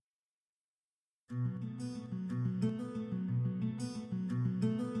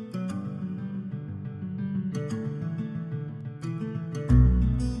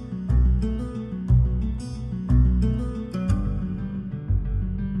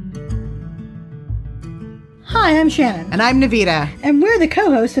Hi, I'm Shannon. And I'm Navita. And we're the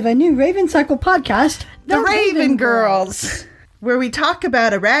co-hosts of a new Raven Cycle podcast, The Raven Girls, where we talk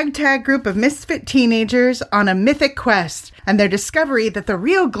about a ragtag group of misfit teenagers on a mythic quest and their discovery that the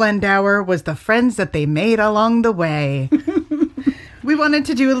real Glendower was the friends that they made along the way. We wanted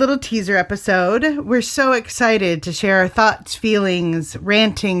to do a little teaser episode. We're so excited to share our thoughts, feelings,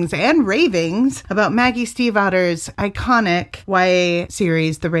 rantings, and ravings about Maggie Stiefvater's iconic YA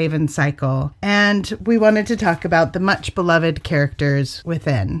series, The Raven Cycle. And we wanted to talk about the much beloved characters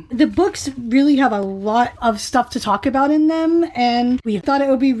within. The books really have a lot of stuff to talk about in them, and we thought it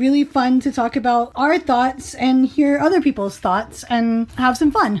would be really fun to talk about our thoughts and hear other people's thoughts and have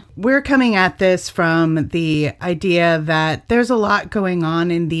some fun. We're coming at this from the idea that there's a lot going on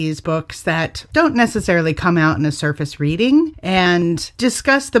in these books that don't necessarily come out in a surface reading, and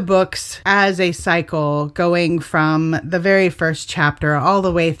discuss the books as a cycle going from the very first chapter all the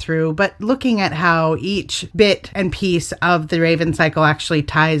way through, but looking at how each bit and piece of the Raven Cycle actually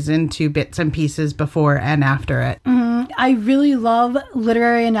ties into bits and pieces before and after it. I really love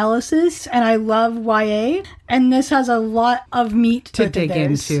literary analysis, and I love YA, and this has a lot of meat to dig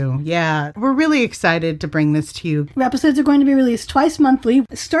into. Yeah, we're really excited to bring this to you. Episodes are going to be released twice monthly,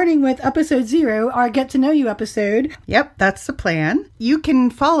 starting with episode 0, our Get to Know You episode. Yep, that's the plan. You can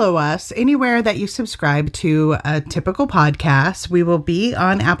follow us anywhere that you subscribe to a typical podcast. We will be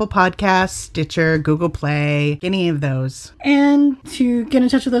on Apple Podcasts, Stitcher, Google Play, any of those. And to get in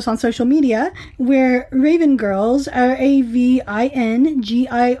touch with us on social media, we're Raven Girls, RAVINGIRLS,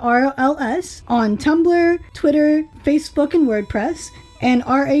 on Tumblr, Twitter, Facebook, and WordPress, and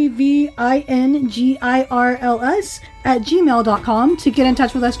RAVINGIRLS at gmail.com to get in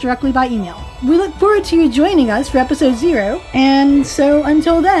touch with us directly by email. We look forward to you joining us for episode 0, and so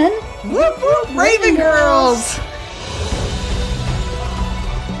until then, whoop whoop Raven Girls!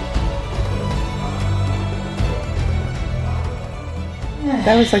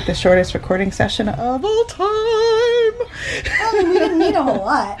 That was like the shortest recording session of all time. Oh, we didn't need a whole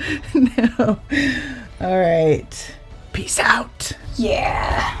lot. No. All right. Peace out.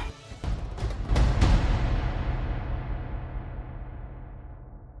 Yeah.